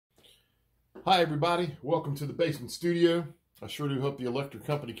Hi everybody, welcome to the basement studio. I sure do hope the electric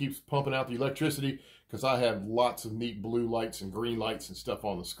company keeps pumping out the electricity because I have lots of neat blue lights and green lights and stuff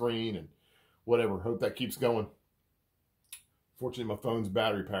on the screen and whatever. Hope that keeps going. Fortunately, my phone's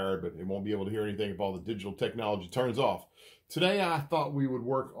battery powered, but it won't be able to hear anything if all the digital technology turns off. Today I thought we would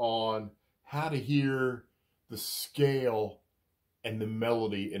work on how to hear the scale and the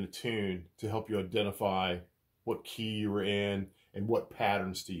melody in a tune to help you identify what key you were in and what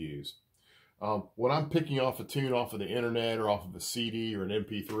patterns to use. When I'm picking off a tune off of the internet or off of a CD or an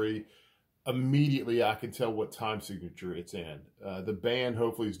MP3, immediately I can tell what time signature it's in. The band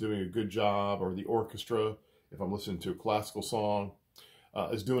hopefully is doing a good job, or the orchestra, if I'm listening to a classical song,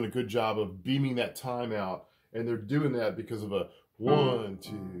 is doing a good job of beaming that time out. And they're doing that because of a 1,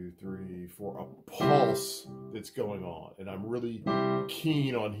 2, 3, 4, a pulse that's going on. And I'm really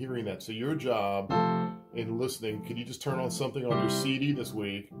keen on hearing that. So your job in listening, can you just turn on something on your CD this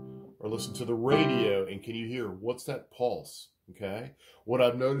week or listen to the radio, and can you hear what's that pulse? Okay. What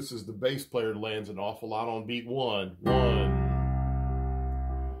I've noticed is the bass player lands an awful lot on beat 1. 1,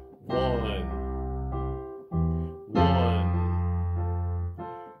 1,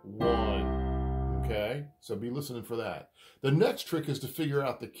 1. Okay. So be listening for that. The next trick is to figure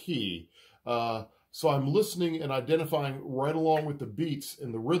out the key. So I'm listening and identifying right along with the beats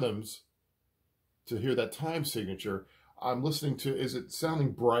and the rhythms to hear that time signature. I'm listening to, is it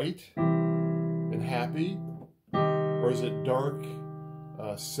sounding bright and happy? Or is it dark,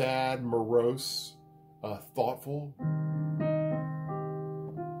 sad, morose, thoughtful?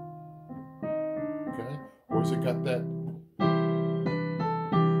 Okay. Or has it got that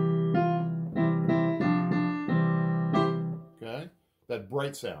that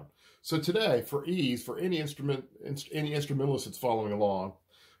bright sound? So today, for ease, for any instrumentalist that's following along,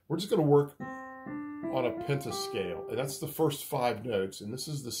 we're just going to work on a pentascale, and that's the first 5 notes, and this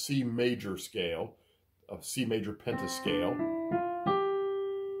is the C major scale, a C major pentascale.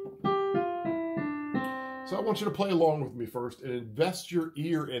 So I want you to play along with me first and invest your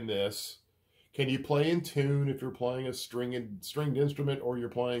ear in this. Can you play in tune if you're playing a stringed instrument, or you're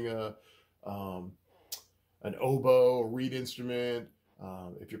playing an oboe, a reed instrument,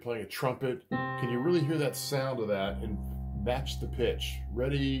 if you're playing a trumpet? Can you really hear that sound of that and match the pitch?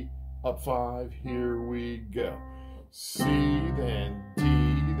 Ready? Up 5, here we go. C, then D,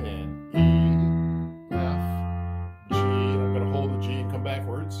 then E, F, G. I'm going to hold the G and come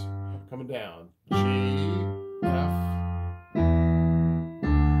backwards. Coming down. G, F.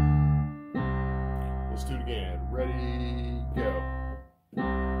 Let's do it again. Ready, go.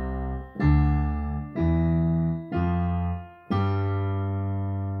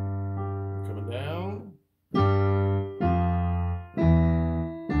 Coming down.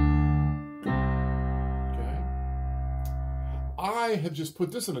 I have just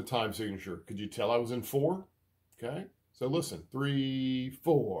put this in a time signature. Could you tell I was in 4? Okay, so listen. 3,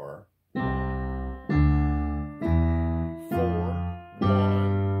 4. 4,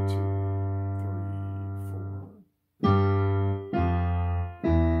 1, 2, 3, 4.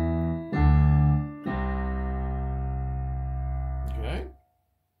 Okay,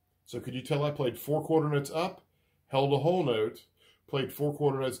 so could you tell I played 4 quarter notes up, held a whole note, played 4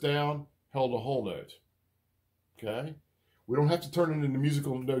 quarter notes down, held a whole note? Okay. We don't have to turn it into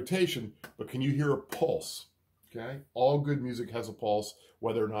musical notation, but can you hear a pulse? Okay? All good music has a pulse,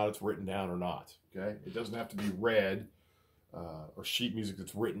 whether or not it's written down or not. Okay? It doesn't have to be read or sheet music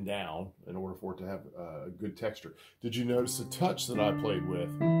that's written down in order for it to have a good texture. Did you notice the touch that I played with?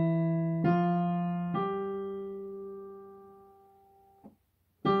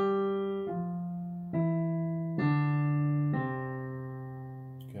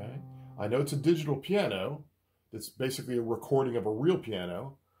 Okay? I know it's a digital piano. It's basically a recording of a real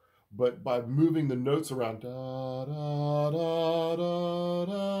piano, but by moving the notes around, da, da, da, da,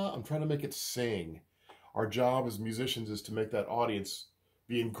 da, I'm trying to make it sing. Our job as musicians is to make that audience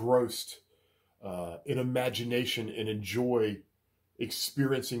be engrossed in imagination and enjoy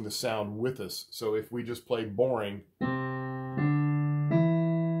experiencing the sound with us. So if we just play boring, where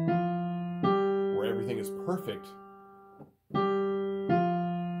everything is perfect,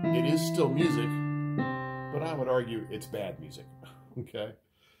 it is still music, but I would argue it's bad music. Okay.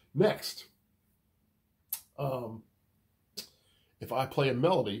 Next, if I play a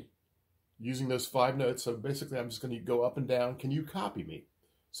melody using those 5 notes, so basically I'm just going to go up and down. Can you copy me?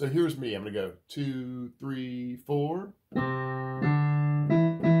 So here's me. I'm going to go 2, 3, 4. 2,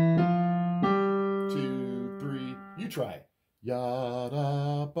 3. You try it.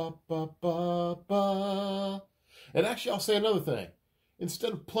 Ya-da, ba, ba, ba, ba. And actually, I'll say another thing.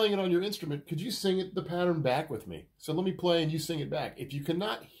 Instead of playing it on your instrument, could you sing it the pattern back with me? So let me play and you sing it back. If you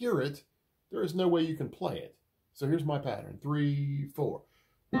cannot hear it, there is no way you can play it. So here's my pattern. 3, 4.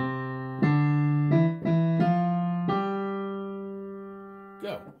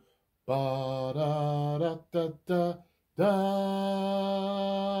 Go. Ba da da da da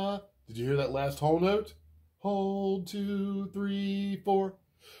da. Did you hear that last whole note? Hold 2, 3, 4.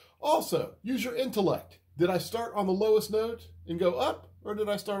 Also, use your intellect. Did I start on the lowest note and go up, or did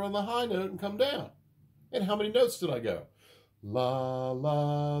I start on the high note and come down? And how many notes did I go? La,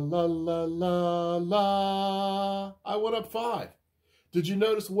 la, la, la, la, la. I went up 5. Did you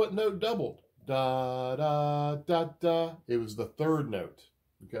notice what note doubled? Da, da, da, da. It was the third note.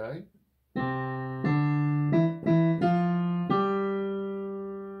 Okay?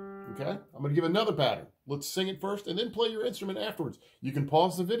 Okay? I'm going to give another pattern. Let's sing it first and then play your instrument afterwards. You can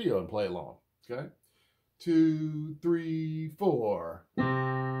pause the video and play along. Okay? 2, 3, 4.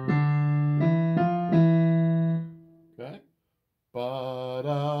 Okay?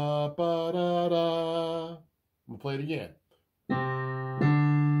 Ba-da, ba-da-da. I'm going to play it again.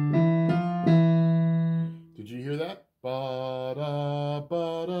 Did you hear that? Ba-da,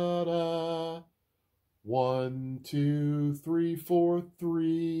 ba-da-da. 1, 2, 3, 4,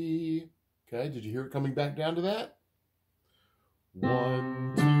 3. Okay, did you hear it coming back down to that?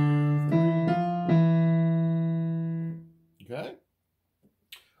 1, 2, 3. Okay.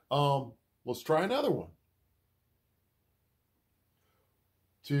 Let's try another one.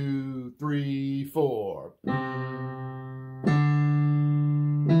 2, 3, 4.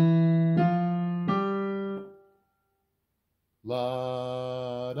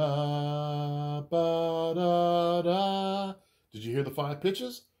 La da ba da da. Did you hear the 5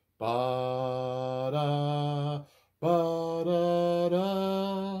 pitches? Ba da ba da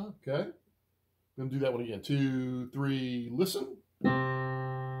da. Okay. I'm gonna do that one again. 2, 3. Listen.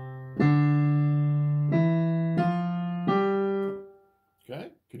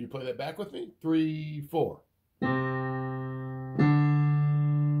 Okay. Could you play that back with me? 3, 4.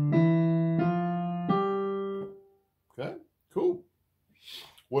 Okay. Cool.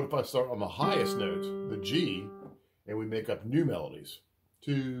 What if I start on the highest note, the G, and we make up new melodies?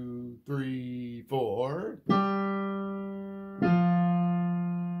 2, 3, 4.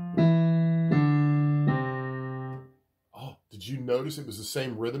 Oh, did you notice it was the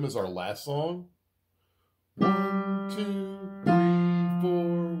same rhythm as our last song? 1, 2, 3,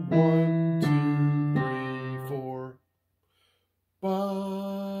 4. 1, 2, 3, 4.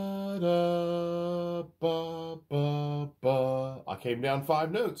 Ba da ba ba ba. I came down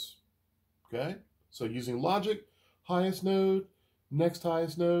 5 notes. Okay? So using logic, highest note, next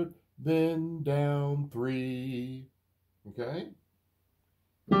highest note, then down 3. Okay?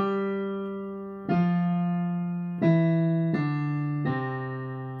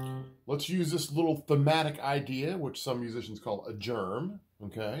 Let's use this little thematic idea, which some musicians call a germ.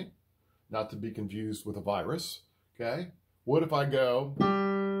 Okay? Not to be confused with a virus. Okay? What if I go...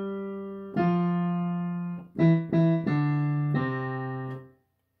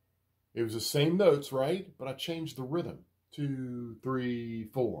 It was the same notes, right? But I changed the rhythm. 2, 3,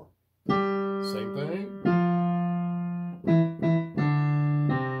 4. Same thing.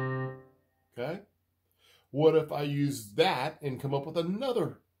 Okay? What if I use that and come up with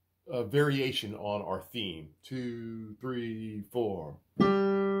another variation on our theme? 2, 3, 4.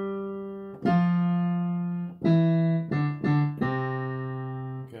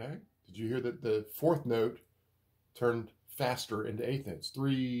 Okay? Did you hear that the 4th note turned faster into 8th notes?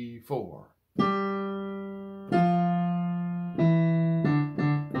 3, 4.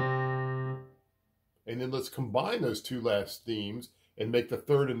 And then let's combine those 2 last themes and make the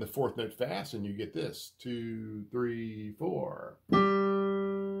 3rd and the 4th note fast, and you get this. 2, 3, 4.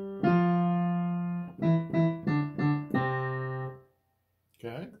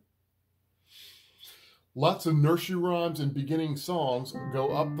 Okay? Lots of nursery rhymes and beginning songs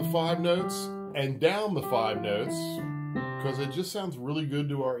go up the 5 notes and down the 5 notes because it just sounds really good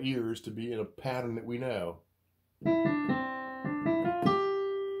to our ears to be in a pattern that we know. The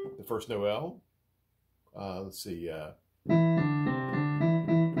first Noel. Let's see.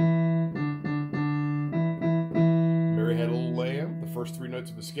 Mary Had a Little Lamb, the first 3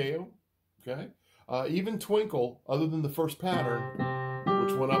 notes of the scale. Okay. Even Twinkle, other than the first pattern,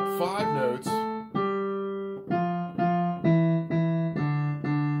 which went up 5 notes.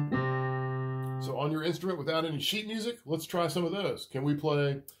 So on your instrument without any sheet music, let's try some of those. Can we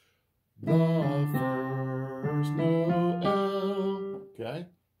play The First Noel? Okay.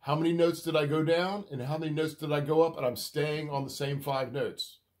 How many notes did I go down and how many notes did I go up? And I'm staying on the same 5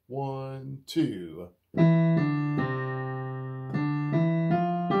 notes. 1, 2.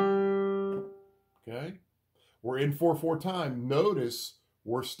 Okay. We're in 4/4 time. Notice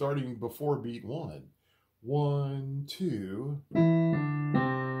we're starting before beat 1. 1, 2. And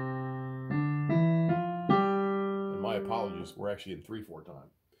my apologies, we're actually in 3/4 time.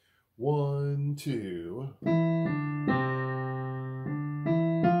 1, 2.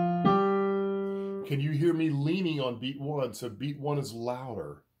 Can you hear me leaning on beat 1? So beat 1 is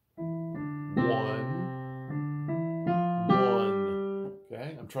louder. 1, 1.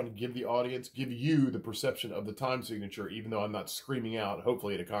 Okay, I'm trying to give the audience, give you the perception of the time signature, even though I'm not screaming out,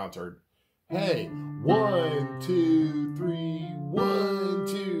 hopefully at a concert. Hey, 1, 2, 3, 1,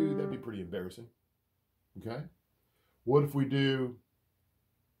 2. That'd be pretty embarrassing. Okay, what if we do...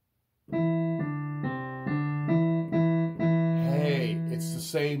 Hey, it's the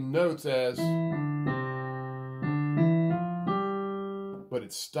same notes as... but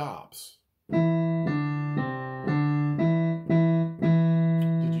it stops. Did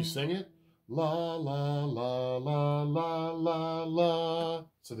you sing it? La, la, la, la, la, la, la.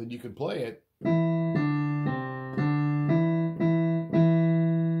 So then you can play it.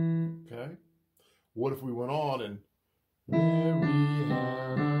 Okay. What if we went on and... Mary had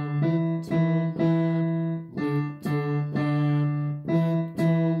a little lamb, little lamb,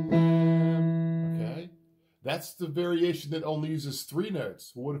 little lamb. Okay. That's the variation that only uses 3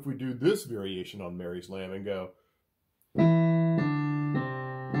 notes. What if we do this variation on Mary's Lamb and go...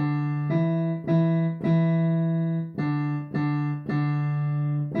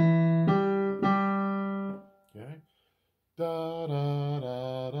 Okay. Da da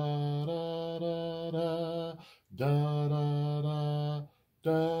da da da da da da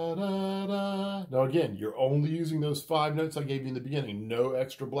da da da. Now again, you're only using those 5 notes I gave you in the beginning. No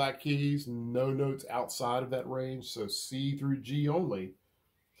extra black keys, no notes outside of that range. So C through G only.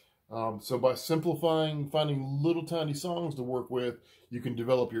 So by simplifying, finding little tiny songs to work with, you can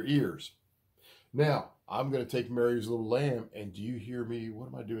develop your ears. Now, I'm going to take Mary's Little Lamb, and do you hear me? What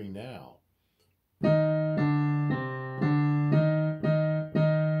am I doing now?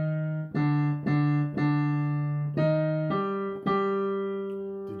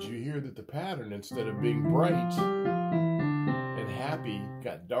 Did you hear that the pattern, instead of being bright and happy,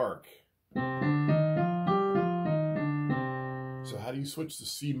 got dark? So how do you switch the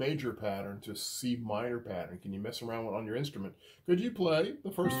C major pattern to C minor pattern? Can you mess around on your instrument? Could you play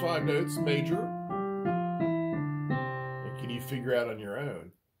the first 5 notes major? And can you figure out on your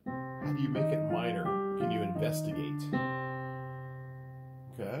own? How do you make it minor? Can you investigate?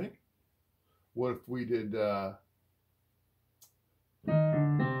 Okay. What if we did...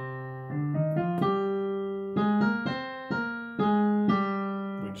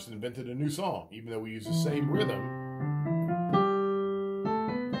 we just invented a new song, even though we use the same rhythm.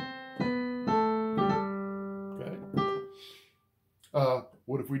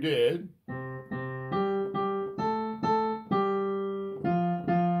 What if we did?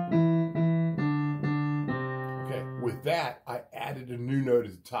 Okay, with that, I added a new note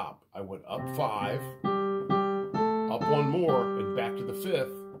at the top. I went up 5, up 1 more, and back to the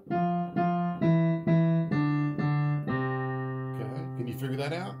 5th. Okay, can you figure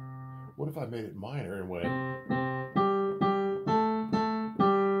that out? What if I made it minor and went...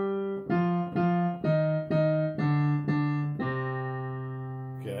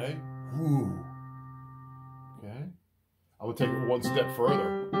 Okay, I will take it 1 step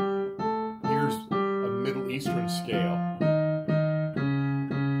further. Here's a Middle Eastern scale.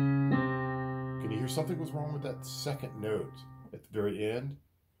 Can you hear something was wrong with that second note at the very end?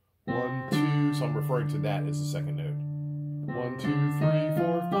 1, 2, so I'm referring to that as the second note. 1, 2, 3,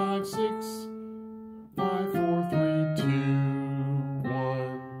 4, 5, 6, 5, 4, 3, 2,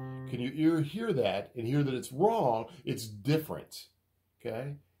 1. Can you hear that and hear that it's wrong? It's different.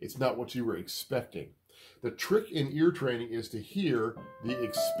 Okay? It's not what you were expecting. The trick in ear training is to hear the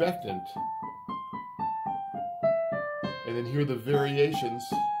expectant and then hear the variations.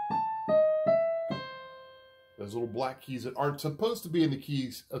 Those little black keys that aren't supposed to be in the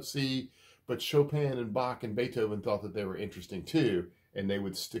keys of C, but Chopin and Bach and Beethoven thought that they were interesting too, and they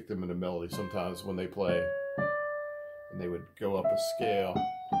would stick them in a melody sometimes when they play, and they would go up a scale.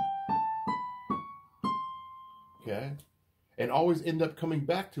 Okay? And always end up coming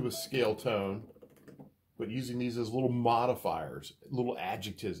back to a scale tone, but using these as little modifiers, little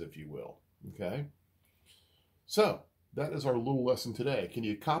adjectives, if you will. Okay? So, that is our little lesson today. Can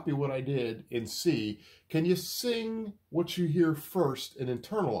you copy what I did in C? Can you sing what you hear first and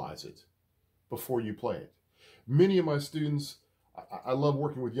internalize it before you play it? Many of my students, I love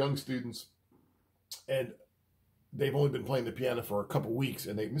working with young students, and they've only been playing the piano for a couple weeks,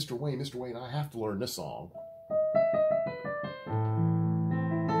 and they, Mr. Wayne, I have to learn this song.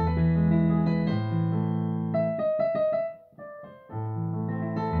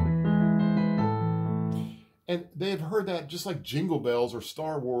 And they have heard that just like Jingle Bells or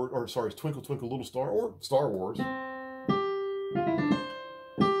Star Wars, or sorry, Twinkle Twinkle Little Star or Star Wars.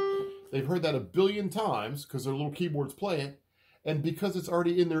 They've heard that a billion times because their little keyboards play it. And because it's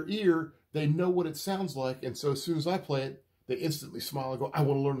already in their ear, they know what it sounds like. And so as soon as I play it, they instantly smile and go, I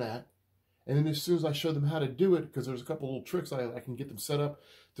want to learn that. And then as soon as I show them how to do it, because there's a couple little tricks I can get them set up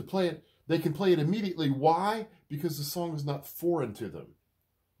to play it, they can play it immediately. Why? Because the song is not foreign to them.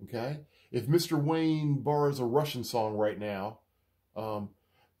 Okay? If Mr. Wayne borrows a Russian song right now,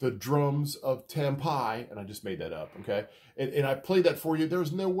 the drums of Tampai, and I just made that up, okay? And I played that for you.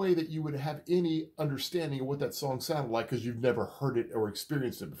 There's no way that you would have any understanding of what that song sounded like because you've never heard it or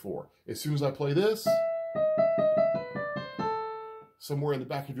experienced it before. As soon as I play this, somewhere in the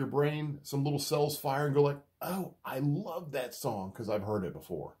back of your brain, some little cells fire and go like, oh, I love that song because I've heard it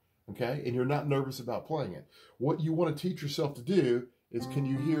before, okay? And you're not nervous about playing it. What you want to teach yourself to do is, can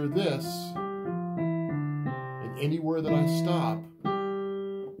you hear this? And anywhere that I stop,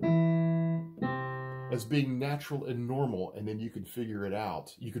 as being natural and normal, and then you can figure it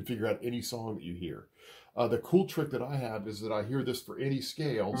out. You can figure out any song that you hear. The cool trick that I have is that I hear this for any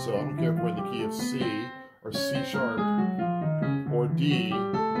scale, so I don't care if we're in the key of C, or C sharp, or D,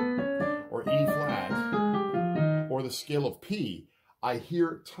 or E flat, or the scale of P. I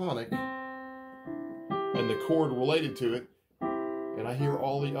hear tonic, and the chord related to it, and I hear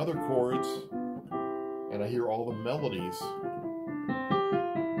all the other chords, and I hear all the melodies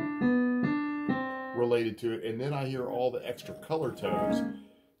related to it, and then I hear all the extra color tones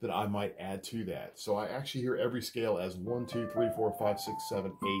that I might add to that. So I actually hear every scale as 1, 2, 3, 4, 5, 6,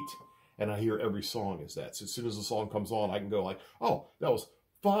 7, 8, and I hear every song as that. So as soon as the song comes on, I can go like, oh, that was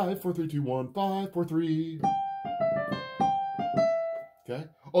 5, 4, 3, 2, 1, 5, 4, 3. Okay.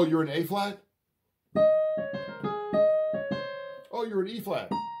 Oh, you're an A flat? Oh, you're an E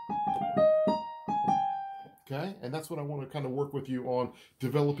flat. Okay. And that's what I want to kind of work with you on,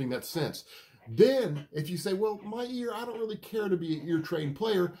 developing that sense. Then, if you say, well, my ear, I don't really care to be an ear-trained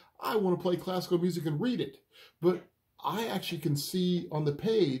player. I want to play classical music and read it. But I actually can see on the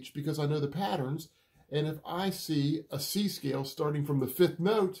page because I know the patterns. And if I see a C scale starting from the 5th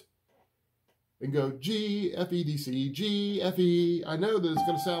note and go G, F, E, D, C, G, F, E, I know that it's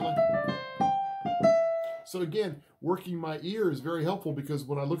going to sound like... So again, working my ear is very helpful because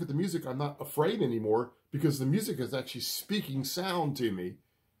when I look at the music, I'm not afraid anymore because the music is actually speaking sound to me.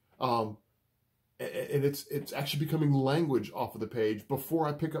 And it's actually becoming language off of the page. Before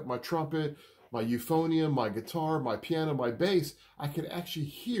I pick up my trumpet, my euphonium, my guitar, my piano, my bass, I can actually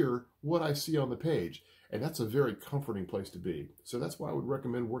hear what I see on the page. And that's a very comforting place to be. So that's why I would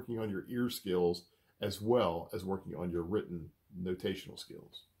recommend working on your ear skills as well as working on your written notational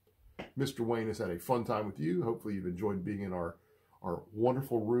skills. Mr. Wayne has had a fun time with you. Hopefully you've enjoyed being in our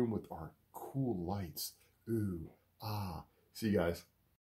wonderful room with our cool lights. Ooh, ah. See you guys.